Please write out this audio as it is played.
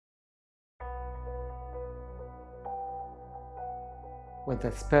with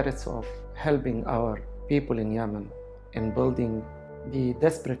the spirits of helping our people in Yemen in building the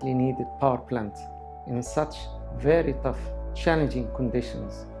desperately needed power plant in such very tough, challenging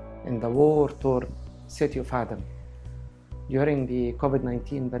conditions in the war-torn city of Aden during the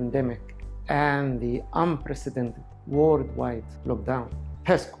COVID-19 pandemic and the unprecedented worldwide lockdown.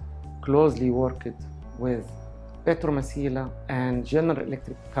 PESCO closely worked with Petromasila and General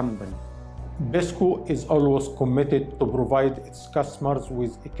Electric Company. PESCO is always committed to provide its customers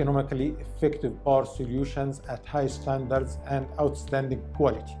with economically effective power solutions at high standards and outstanding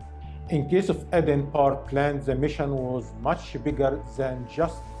quality. In case of Aden power plant, the mission was much bigger than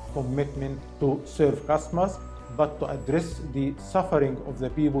just commitment to serve customers, but to address the suffering of the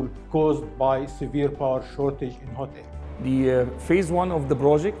people caused by severe power shortage in hot air. The phase 1 of the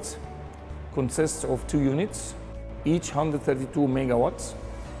project consists of 2 units, each 132 megawatts,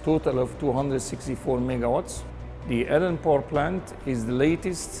 total of 264 megawatts. The Aden power plant is the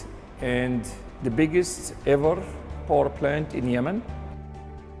latest and the biggest ever power plant in Yemen.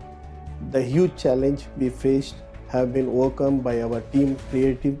 The huge challenge we faced have been overcome by our team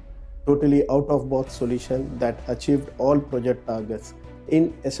creative, totally out-of-box solution that achieved all project targets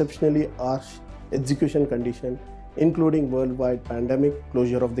in exceptionally harsh execution conditions, including worldwide pandemic,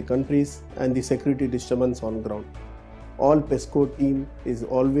 closure of the countries, and the security disturbance on ground. All PESCO team is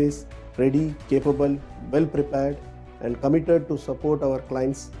always ready, capable, well prepared, and committed to support our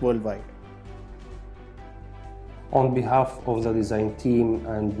clients worldwide. On behalf of the design team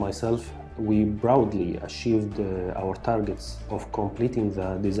and myself, we proudly achieved our targets of completing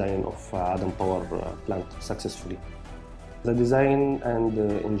the design of Aden power plant successfully. The design and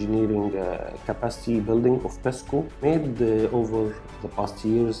engineering capacity building of PESCO made over the past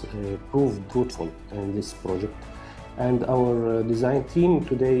years proved fruitful in this project. And our design team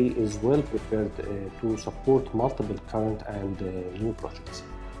today is well prepared to support multiple current and new projects.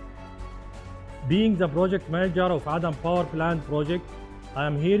 Being the project manager of Aden Power Plant project, I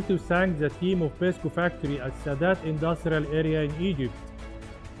am here to thank the team of PESCO factory at Sadat Industrial Area in Egypt.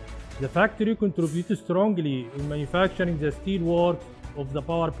 The factory contributes strongly in manufacturing the steel works of the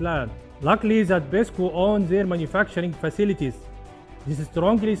power plant. Luckily that PESCO owns their manufacturing facilities. This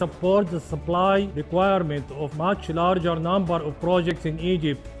strongly supports the supply requirement of much larger number of projects in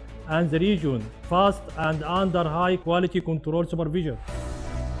Egypt and the region, fast and under high quality control supervision.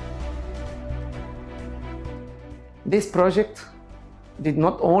 This project did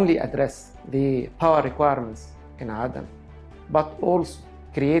not only address the power requirements in Aden, but also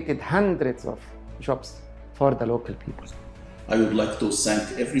created hundreds of jobs for the local people. I would like to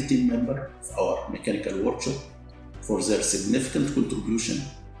thank every team member of our mechanical workshop for their significant contribution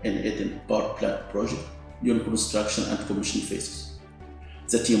in Aden power plant project during construction and commissioning phases.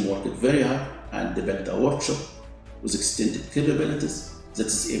 The team worked very hard and developed a workshop with extended capabilities that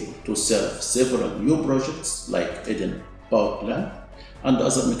is able to serve several new projects like Aden power plant and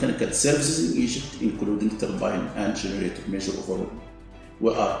other mechanical services in Egypt, including turbine and generator measure overall.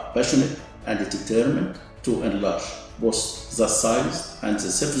 We are passionate and determined to enlarge both the size and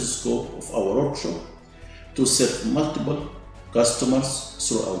the service scope of our workshop to serve multiple customers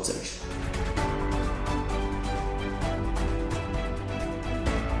throughout the region.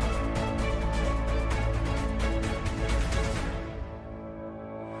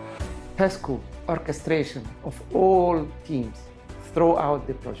 PESCO orchestration of all teams throughout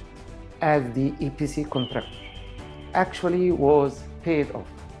the project as the EPC contractor actually was paid off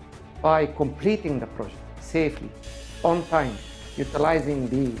by completing the project safely, on time, utilizing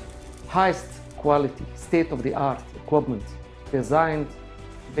the highest quality, state-of-the-art equipment designed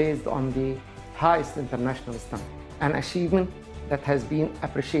based on the highest international standard. An achievement that has been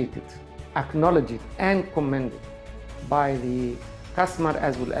appreciated, acknowledged, and commended by the customer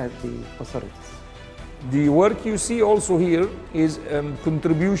as well as the authorities. The work you see also here is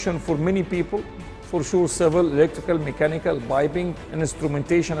contribution for many people, for sure civil, electrical, mechanical, piping,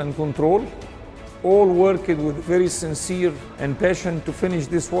 instrumentation and control, all worked with very sincere and passion to finish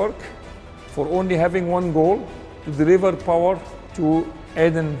this work for only having one goal, to deliver power to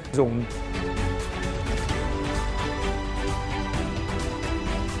Aden zone.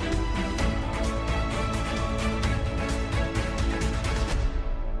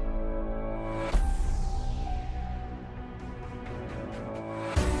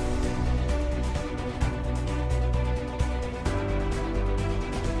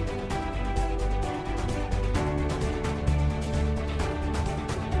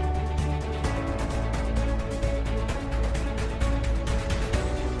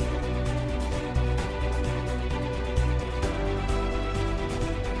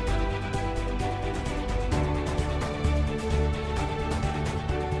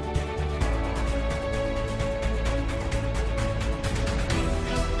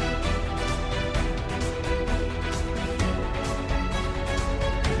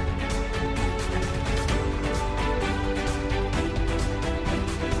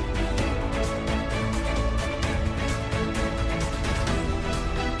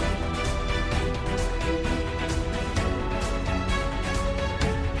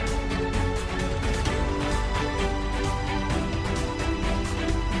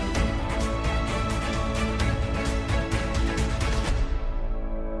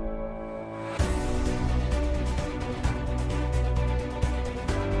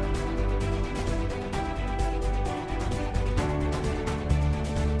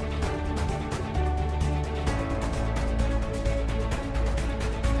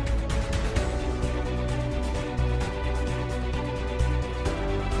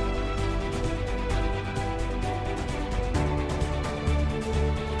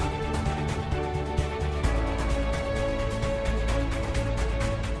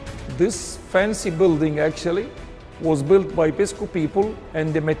 This fancy building actually was built by PESCO people,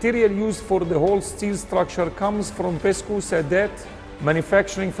 and the material used for the whole steel structure comes from PESCO Sadat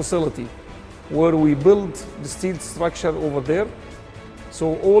manufacturing facility, where we build the steel structure over there.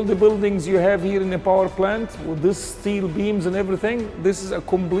 So all the buildings you have here in the power plant with this steel beams and everything, this is a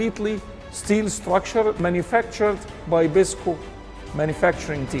completely steel structure manufactured by PESCO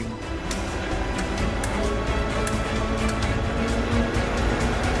manufacturing team.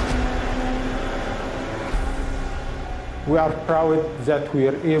 We are proud that we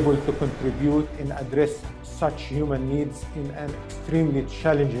are able to contribute in address such human needs in an extremely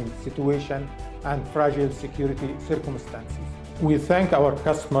challenging situation and fragile security circumstances. We thank our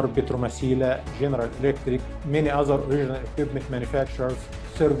customer Petromasila, General Electric, many other original equipment manufacturers,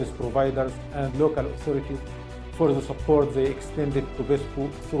 service providers, and local authorities for the support they extended to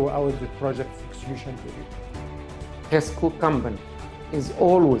PESCO throughout the project's execution period. PESCO company is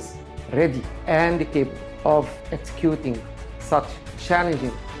always ready and capable of executing such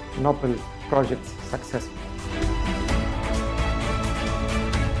challenging, noble projects successfully.